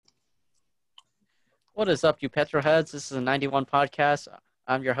What is up, you petrolheads? This is a 91 podcast.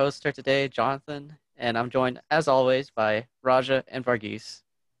 I'm your host here today, Jonathan, and I'm joined, as always, by Raja and Varghese.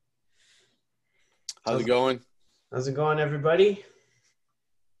 How's it going? How's it going, everybody?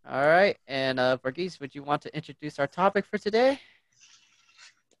 All right, and Varghese, would you want to introduce our topic for today?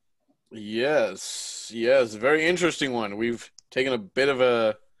 Yes, very interesting one. We've taken a bit of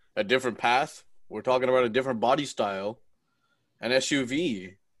a different path. We're talking about a different body style, an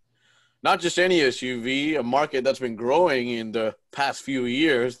SUV. Not just any SUV, a market that's been growing in the past few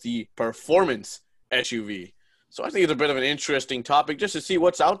years, the performance SUV. So I think it's a bit of an interesting topic just to see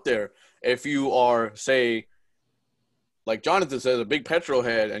what's out there. If you are, say, like Jonathan says, a big petrol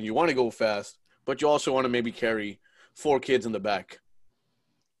head and you want to go fast, but you also want to maybe carry 4 kids in the back.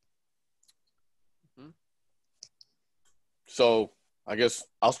 So I guess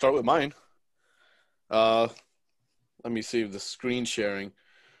I'll start with mine. Let me see the screen sharing.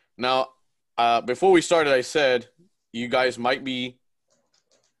 Now, before we started, I said you guys might be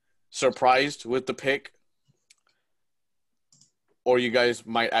surprised with the pick, or you guys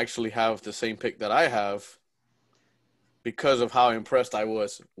might actually have the same pick that I have because of how impressed I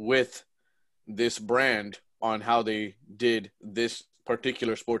was with this brand on how they did this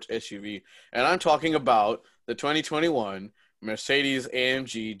particular sports SUV. And I'm talking about the 2021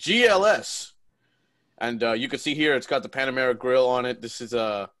 Mercedes-AMG GLS. And you can see here it's got the Panamera grille on it. This is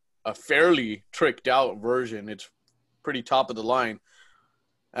a fairly tricked out version. It's pretty top of the line.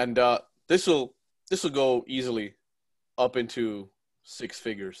 And this will go easily up into six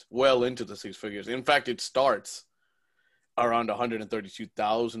figures, well into the six figures. In fact, it starts around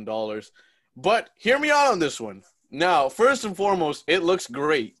 $132,000. But hear me out on this one. Now, first and foremost, it looks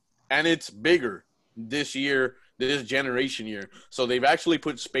great, and it's bigger this year, this generation year. So they've actually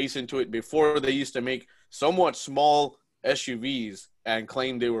put space into it. Before, they used to make somewhat small SUVs and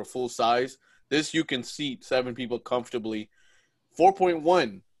claim they were full size. This you can seat 7 people comfortably.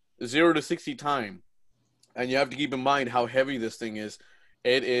 4.1, 0 to 60 time. And you have to keep in mind how heavy this thing is.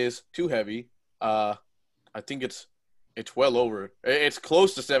 It is too heavy. I think it's well over. It's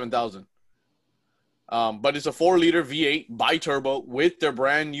close to 7,000. But it's a 4-liter V8 bi-turbo with their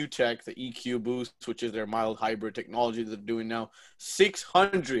brand new tech, the EQ Boost, which is their mild hybrid technology that they're doing now.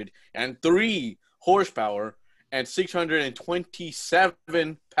 603 horsepower and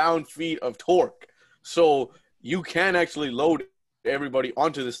 627 pound-feet of torque. So you can actually load everybody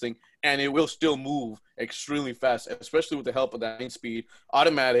onto this thing, and it will still move extremely fast, especially with the help of that 9-speed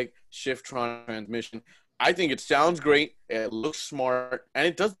automatic shift-tron transmission. I think it sounds great, it looks smart, and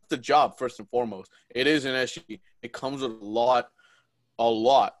it does the job first and foremost. It is an SUV. It comes with a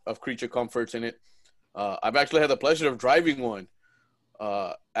lot of creature comforts in it. I've actually had the pleasure of driving one,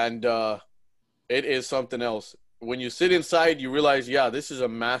 and it is something else. When you sit inside, you realize, yeah, this is a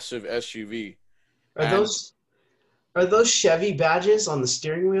massive SUV. Are those Chevy badges on the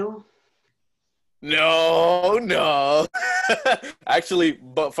steering wheel? No. Actually,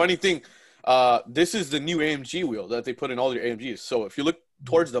 but funny thing, this is the new AMG wheel that they put in all their AMGs. So if you look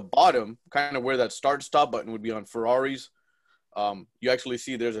towards the bottom, kind of where that start-stop button would be on Ferraris, you actually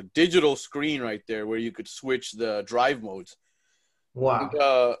see there's a digital screen right there where you could switch the drive modes. Wow.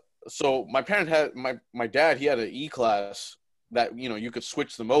 And, so my dad, he had an E-Class that, you could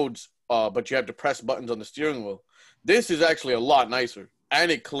switch the modes, but you have to press buttons on the steering wheel. This is actually a lot nicer,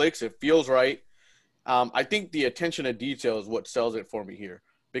 and it clicks. It feels right. I think the attention to detail is what sells it for me here.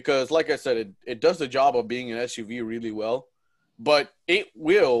 Because, like I said, it does the job of being an SUV really well, but it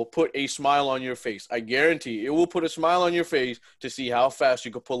will put a smile on your face. I guarantee it will put a smile on your face to see how fast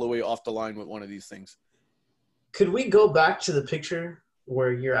you could pull away off the line with one of these things. Could we go back to the picture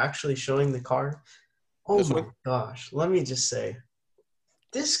where you're actually showing the car? Oh, This my one? gosh. Let me just say,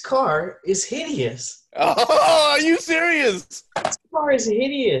 this car is hideous. Oh, are you serious? This car is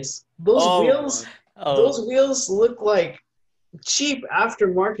hideous. Those wheels look like cheap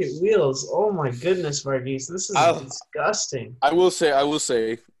aftermarket wheels. Oh my goodness, Varghese, this is disgusting. I will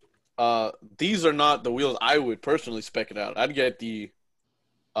say, these are not the wheels I would personally spec it out. I'd get the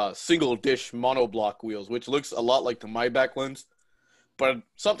single dish monoblock wheels, which looks a lot like the Maybach ones, but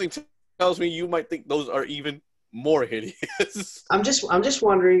something tells me you might think those are even more hideous. I'm just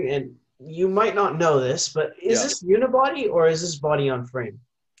wondering, and you might not know this, but is this unibody or is this body on frame?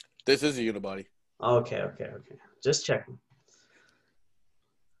 This is a unibody. Okay. Just checking.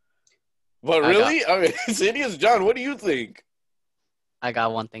 But really? I mean, it's hideous. John, what do you think? I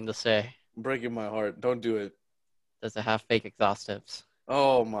got one thing to say. Breaking my heart. Don't do it. Does it have fake exhaust tips?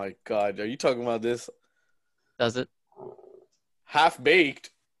 Oh, my God. Are you talking about this? Does it?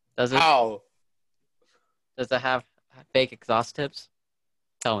 Half-baked? Does it? How? Does it have fake exhaust tips?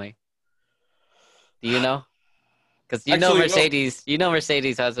 Tell me. Do you know? Because Mercedes,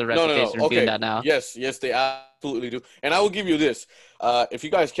 Mercedes has a reputation for doing that now. Yes, they absolutely do. And I will give you this: if you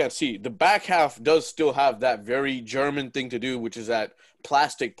guys can't see, the back half does still have that very German thing to do, which is that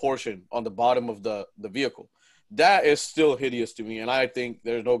plastic portion on the bottom of the vehicle. That is still hideous to me, and I think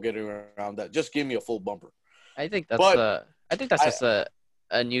there's no getting around that. Just give me a full bumper. I think that's just a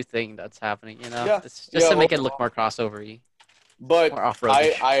new thing that's happening. It's just to make it look more crossover-y. But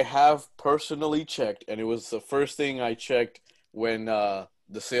I have personally checked, and it was the first thing I checked when the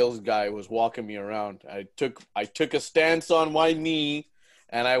sales guy was walking me around. I took a stance on my knee,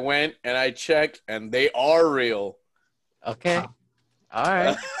 and I went and I checked, and they are real. Okay. All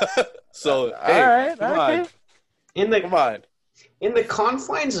right. So all right. Come on. In the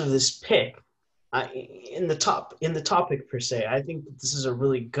confines of this pick, in the topic per se, I think that this is a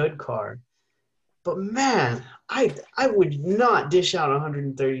really good car. But man, I would not dish out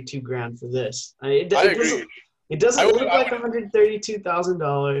 $132,000 for this. It doesn't look like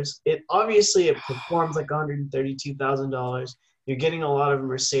 $132,000. It performs like $132,000. You're getting a lot of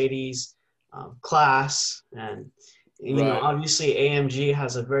Mercedes class, and obviously AMG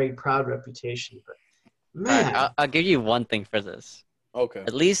has a very proud reputation. But man, right, I'll give you one thing for this. Okay.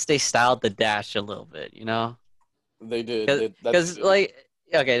 At least they styled the dash a little bit, They did. Because they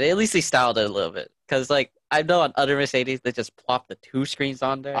at least they styled it a little bit. Because I know on other Mercedes they just plop the 2 screens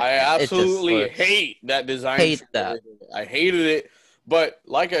on there. I absolutely hate that design. I hated it. But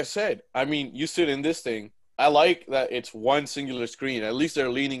like I said, I mean, you sit in this thing. I like that it's one singular screen. At least they're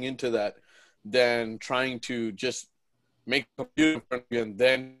leaning into that than trying to just make a computer in front of you and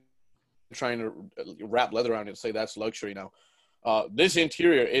then trying to wrap leather around it and say that's luxury now. This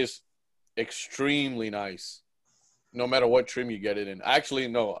interior is extremely nice, no matter what trim you get it in. Actually,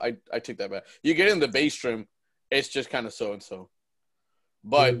 no, I take that back. You get in the base trim, it's just kind of so-and-so.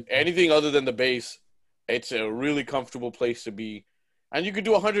 But anything other than the base, it's a really comfortable place to be. And you could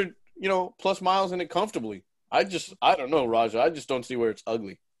do 100, plus miles in it comfortably. I don't know, Raja. I just don't see where it's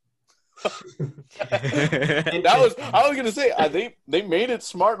ugly. I was going to say, they made it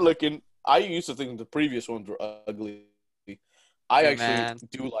smart looking. I used to think the previous ones were ugly. I actually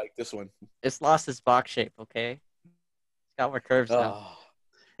do like this one. It's lost its box shape, okay? It's got more curves now.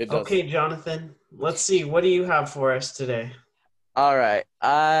 It does. Okay, Jonathan. Let's see. What do you have for us today? All right.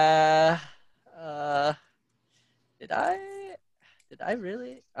 Did I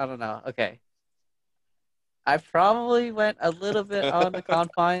really? I don't know. Okay. I probably went a little bit on the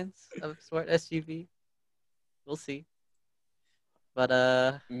confines of sport SUV. We'll see.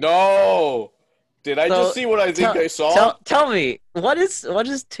 But no. Did I just see what I think I saw? Tell me, what is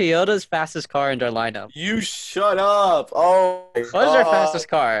Toyota's fastest car in their lineup? You shut up. Oh my God. What is their fastest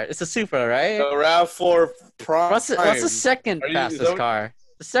car? It's a Supra, right? The RAV4 Prime. What's the second fastest car?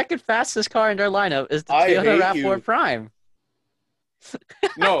 The second fastest car in their lineup is the Toyota RAV4 Prime.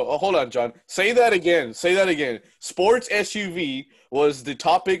 No, hold on, John. Say that again. Sports SUV was the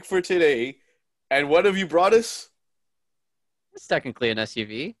topic for today. And what have you brought us? It's technically an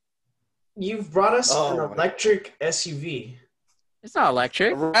SUV. You've brought us an electric SUV. It's not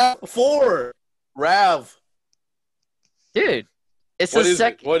electric. RAV4. RAV. Dude, it's a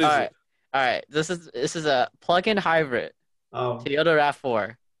second. What is it? All right. This is a plug-in hybrid. Oh. Toyota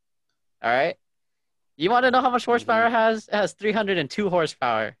RAV4. All right. You want to know how much horsepower it has? It has 302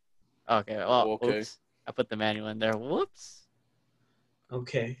 horsepower. Okay. Well, oops. I put the manual in there. Whoops.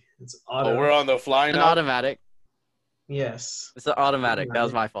 Okay. It's auto. Oh, we're on the fly now? It's an automatic. Yes. It's an automatic. That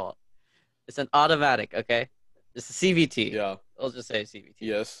was my fault. It's an automatic, okay? It's a CVT. Yeah. I'll just say CVT.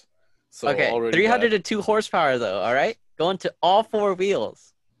 Yes. So okay, 302 horsepower, though, all right? Going to all 4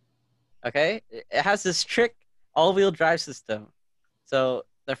 wheels, okay? It has this trick all-wheel drive system. So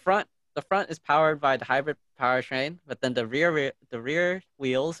the front is powered by the hybrid powertrain, but then the rear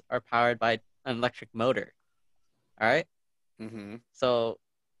wheels are powered by an electric motor, all right? Mm-hmm. So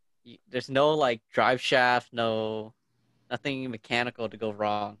there's no, drive shaft, nothing mechanical to go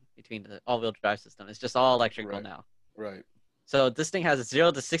wrong between the all-wheel drive system. It's just all electrical now. Right. So this thing has a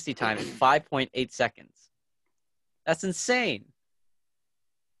 0 to 60 time in 5.8 seconds. That's insane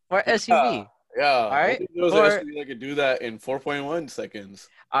for SUV. Yeah. All right. Those SUV could do that in 4.1 seconds.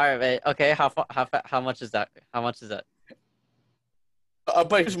 All right, man. Okay. How much is that? How much is that?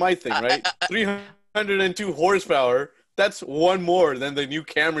 But here's my thing, right? 302 horsepower. That's one more than the new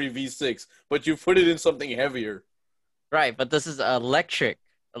Camry V6, but you put it in something heavier. Right, but this is electrified,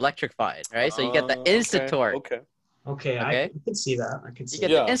 right? So you get the instant torque. Okay, I can see that. You get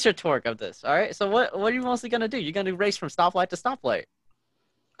the instant torque of this, all right? So what are you mostly going to do? You're going to race from stoplight to stoplight.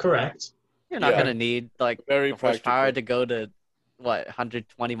 Correct. You're not going to need, very horsepower to go to,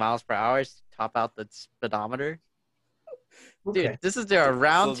 120 miles per hour top out the speedometer. Okay. Dude, this is their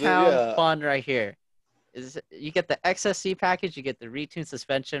around So, town yeah. fun right here. You get the XSC package, you get the retuned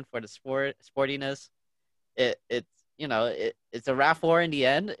suspension for the sportiness. It's a RAV4 in the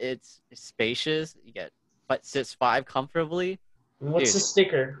end. It's spacious. You get sits 5 comfortably. And what's Dude. the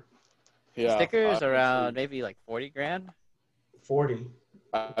sticker? Yeah, Sticker is I- around maybe like 40 grand. 40.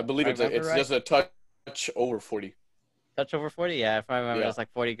 I believe If I remember it's right. just a touch over 40. Touch over 40? Yeah, if I remember, Yeah. it's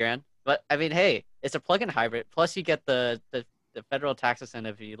like 40 grand. But I mean, hey, it's a plug-in hybrid. Plus, you get the federal tax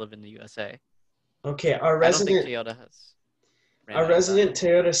incentive if you live in the USA. Okay, our I don't think resident Toyota has. ran our out of that. resident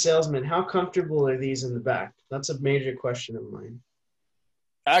Toyota salesman, how comfortable are these in the back? That's a major question of mine.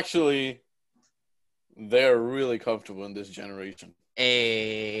 Actually, they're really comfortable in this generation.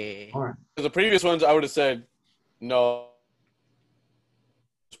 Hey. All right. The previous ones, I would have said, no,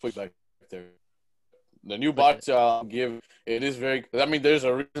 just put it back there. The new box it is very. I mean, there's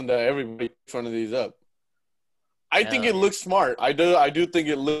a reason that everybody picks one of these up. I think it looks smart. I do think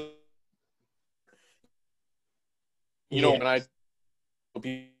it looks. You know, when I.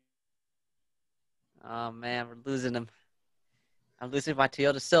 Oh man, we're losing him. I'm losing my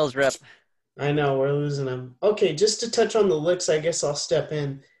Toyota sales rep. I know, we're losing them. Okay, just to touch on the looks, I guess I'll step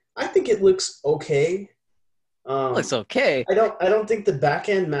in. I think it looks okay. Looks okay. I don't think the back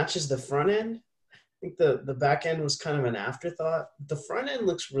end matches the front end. I think the back end was kind of an afterthought. The front end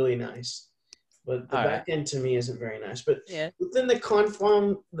looks really nice, but the back end to me isn't very nice. But Yeah. within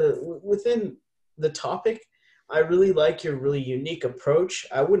within the topic, I really like your really unique approach.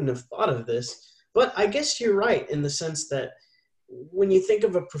 I wouldn't have thought of this, but I guess you're right in the sense that when you think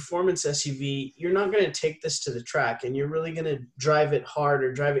of a performance SUV, you're not going to take this to the track, and you're really going to drive it hard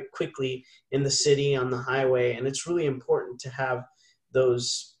or drive it quickly in the city, on the highway. And it's really important to have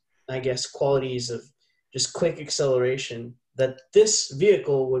those, I guess, qualities of just quick acceleration that this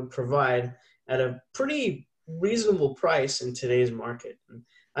vehicle would provide at a pretty reasonable price in today's market. And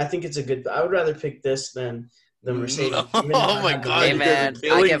I think it's I would rather pick this than the Mercedes. Oh even if I my had the God, Hey, you money. guys are man,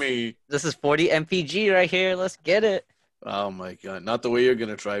 killing me. This is 40 MPG right here. Let's get it. Oh my God, not the way you're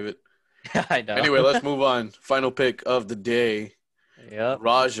gonna drive it. I know. Anyway, let's move on. Final pick of the day. Yep.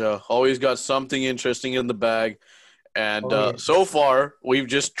 Raja always got something interesting in the bag, and Oh, yeah. so far we've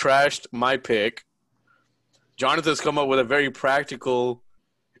just trashed my pick. Jonathan's come up with a very practical,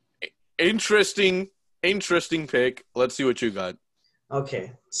 interesting pick. Let's see what you got.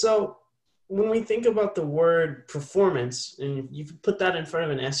 Okay, so when we think about the word performance, and you put that in front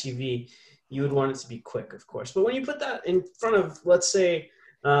of an SUV, you would want it to be quick, of course. But when you put that in front of, let's say,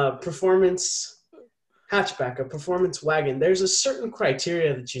 performance hatchback, a performance wagon, there's a certain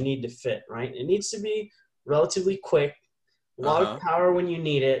criteria that you need to fit, right? It needs to be relatively quick, a lot of power when you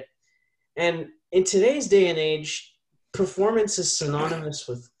need it. And in today's day and age, performance is synonymous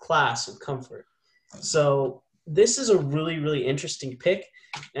with class and comfort. So this is a really, really interesting pick.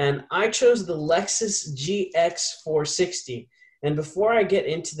 And I chose the Lexus GX 460. And before I get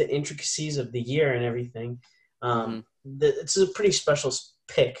into the intricacies of the year and everything, it's a pretty special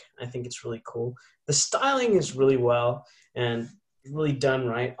pick. I think it's really cool. The styling is really well and really done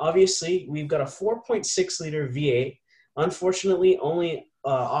right. Obviously, we've got a 4.6-liter V8. Unfortunately, only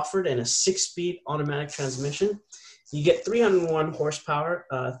offered in a 6-speed automatic transmission. You get 301 horsepower,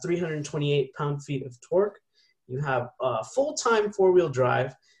 328 pound-feet of torque. You have full-time four-wheel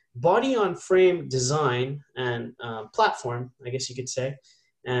drive, body-on-frame design and platform, I guess you could say.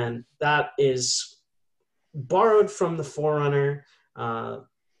 And that is borrowed from the 4Runner, a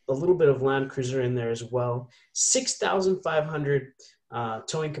little bit of Land Cruiser in there as well. 6,500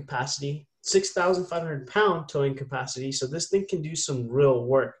 towing capacity, 6,500 pound towing capacity. So this thing can do some real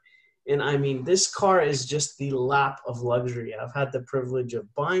work. And I mean, this car is just the lap of luxury. I've had the privilege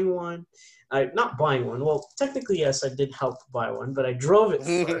of buying one. Not buying one. Well, technically, yes, I did help buy one, but I drove it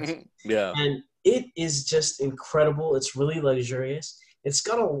first. Yeah. And it is just incredible. It's really luxurious. It's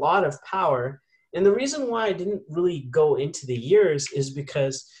got a lot of power. And the reason why I didn't really go into the years is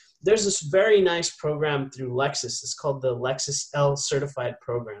because there's this very nice program through Lexus. It's called the Lexus L Certified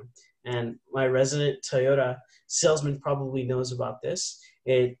Program. And my resident Toyota salesman probably knows about this.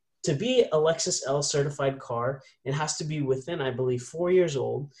 To be a Lexus L certified car, it has to be within, I believe, 4 years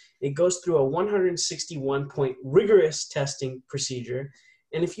old. It goes through a 161-point rigorous testing procedure.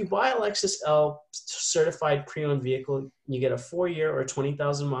 And if you buy a Lexus L certified pre-owned vehicle, you get a 4-year or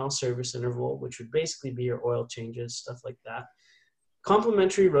 20,000-mile service interval, which would basically be your oil changes, stuff like that.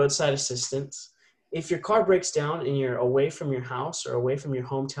 Complimentary roadside assistance. If your car breaks down and you're away from your house or away from your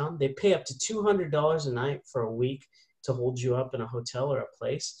hometown, they pay up to $200 a night for a week to hold you up in a hotel or a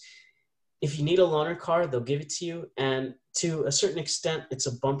place. if you need a loaner car, they'll give it to you. And to a certain extent, it's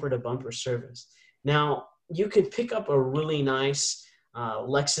a bumper-to-bumper service. Now, you can pick up a really nice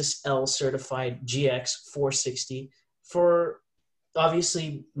Lexus L certified GX 460 for,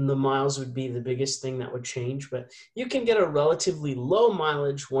 obviously the miles would be the biggest thing that would change, but you can get a relatively low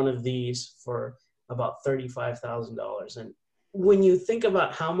mileage one of these for about $35,000. And when you think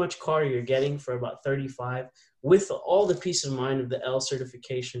about how much car you're getting for about 35, with all the peace of mind of the L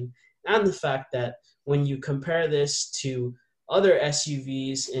certification, and the fact that when you compare this to other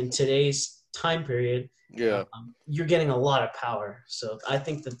SUVs in today's time period, Yeah. You're getting a lot of power. So I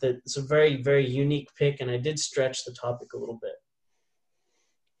think that it's a very, very unique pick, and I did stretch the topic a little bit.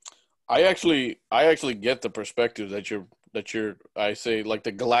 I actually get the perspective that you're I say, like,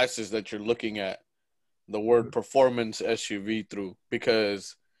 the glasses that you're looking at the word performance SUV through,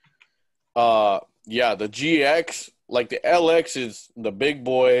 because the GX, like the LX, is the big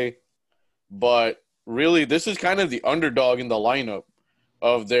boy, but really this is kind of the underdog in the lineup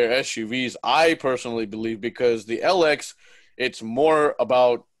of their SUVs, I personally believe, because the LX, it's more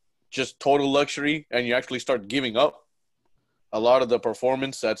about just total luxury, and you actually start giving up a lot of the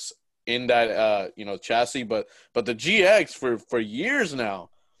performance that's in that chassis. But the GX for years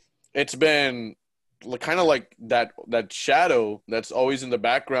now, it's been kind of like that shadow that's always in the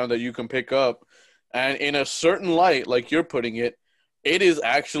background that you can pick up, and in a certain light, like you're putting it, it is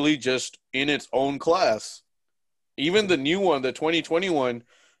actually just in its own class. Even the new one, the 2021,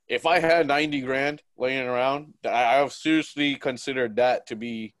 if I had 90 grand laying around, I have seriously considered that to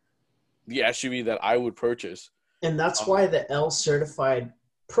be the SUV that I would purchase. And that's why the L certified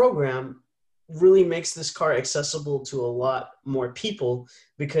program really makes this car accessible to a lot more people,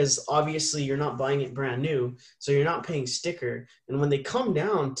 because obviously you're not buying it brand new, so you're not paying sticker. And when they come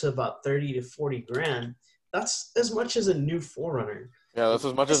down to about 30 to 40 grand, that's as much as a new 4Runner. Yeah, that's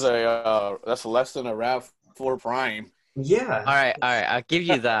as much as that's less than a RAV4 Prime. Yeah. All right. I'll give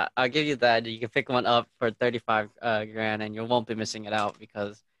you that. You can pick one up for 35 grand, and you won't be missing it out,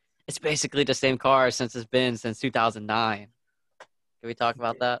 because it's basically the same car since 2009. Can we talk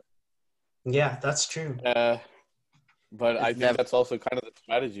about that? Yeah, that's true. But I think that's also kind of the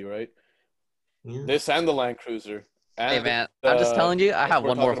strategy, right? Yeah. This and the Land Cruiser. And hey, man, I'm just telling you, I have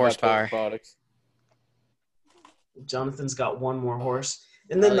one more horsepower. Jonathan's got one more horse.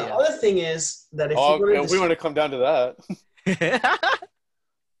 And then other thing is that if we want to come down to that.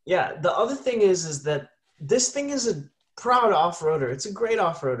 Yeah, the other thing is that this thing is a proud off-roader. It's a great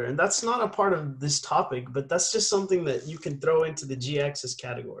off-roader, and that's not a part of this topic, but that's just something that you can throw into the GX's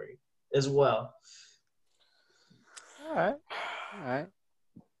category as well. All right.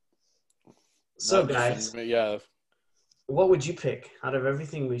 So, guys, yeah, what would you pick out of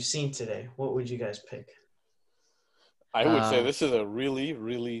everything we've seen today? What would you guys pick? I would say this is a really,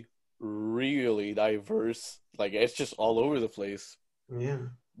 really, really diverse. Like, it's just all over the place. Yeah.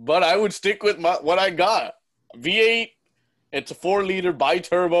 But I would stick with what I got. V8. It's a 4-liter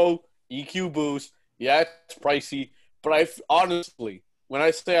bi-turbo EQ boost. Yeah, it's pricey, but honestly, when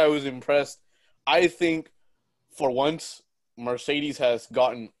I say I was impressed, I think for once Mercedes has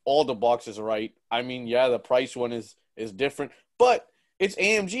gotten all the boxes right. I mean, yeah, the price one is different, but it's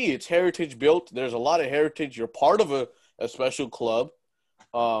AMG. It's heritage built. There's a lot of heritage. You're part of a special club.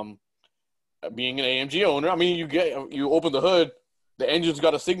 Being an AMG owner, I mean, you open the hood, the engine's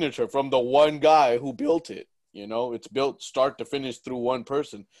got a signature from the one guy who built it. You know, it's built start to finish through one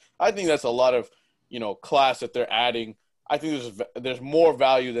person. I think that's a lot of, class that they're adding. I think there's more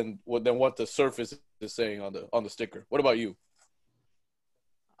value than what the surface is saying on the sticker. What about you?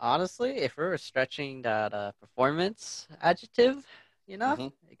 Honestly, if we were stretching that performance adjective,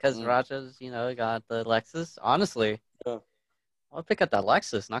 because Raja's, got the Lexus. Honestly, yeah. I'll pick up that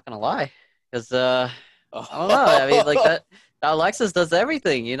Lexus. Not gonna lie, because I don't know. I mean, like that Lexus does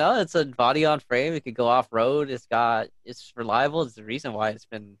everything. It's a body on frame. It could go off road. It's reliable. It's the reason why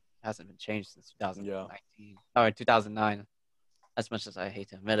hasn't been changed since 2019 or 2009. As much as I hate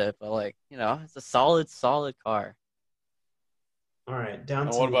to admit it, but it's a solid car. All right,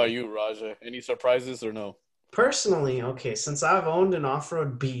 what about you, Raja? Any surprises or no? Personally, okay, since I've owned an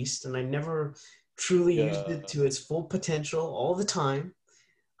off-road beast and I never truly used it to its full potential all the time,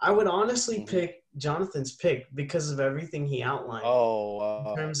 I would honestly pick Jonathan's pick because of everything he outlined. Oh, wow.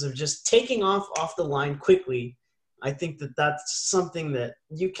 In terms of just taking off the line quickly, I think that's something that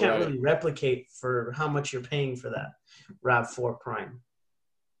you can't really replicate for how much you're paying for that RAV4 Prime.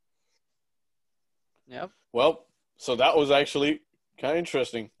 Yep. Well, so that was actually kind of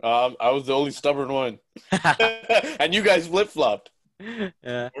interesting. I was the only stubborn one. And you guys flip-flopped.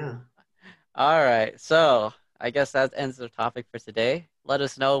 Yeah. All right. So I guess that ends the topic for today. let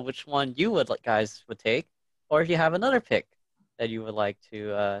us know which one you guys would take, or if you have another pick that you would like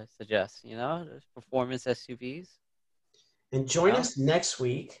to suggest. There's performance SUVs. And join us next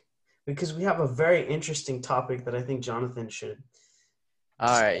week because we have a very interesting topic that I think Jonathan should.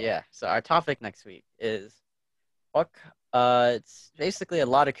 All right, yeah. So our topic next week is it's basically a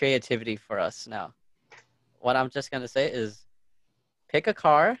lot of creativity for us now. What I'm just gonna say is pick a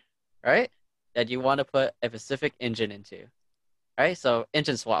car, right, that you want to put a specific engine into. Right? So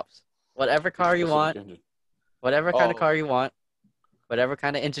engine swaps. Whatever car you want, whatever kind of car you want, whatever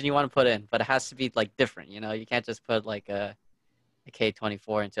kind of engine you want to put in, but it has to be like different, You can't just put like a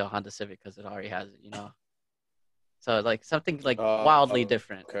K24 into a Honda Civic because it already has it, So like something like wildly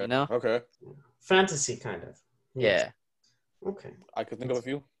different, Okay. Okay. Fantasy kind of. Yeah. Okay. I could think of a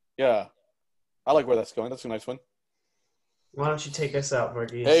few. Yeah. I like where that's going. That's a nice one. Why don't you take us out,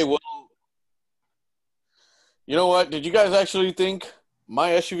 Varghese? Hey, well, you know what? Did you guys actually think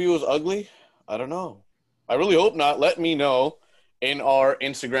my SUV was ugly? I don't know. I really hope not. Let me know in our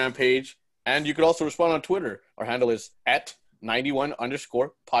Instagram page. And you could also respond on Twitter. Our handle is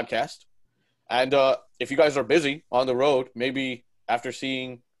 @91_podcast. And if you guys are busy on the road, maybe after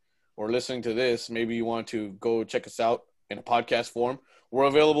seeing or listening to this, maybe you want to go check us out in a podcast form. We're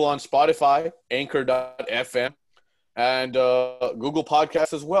available on Spotify, Anchor.fm, and Google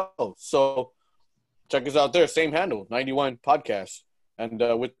Podcasts as well. So check us out there. Same handle, 91 Podcast. And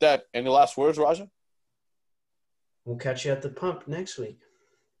with that, any last words, Raja? We'll catch you at the pump next week.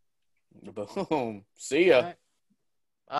 Boom. See ya.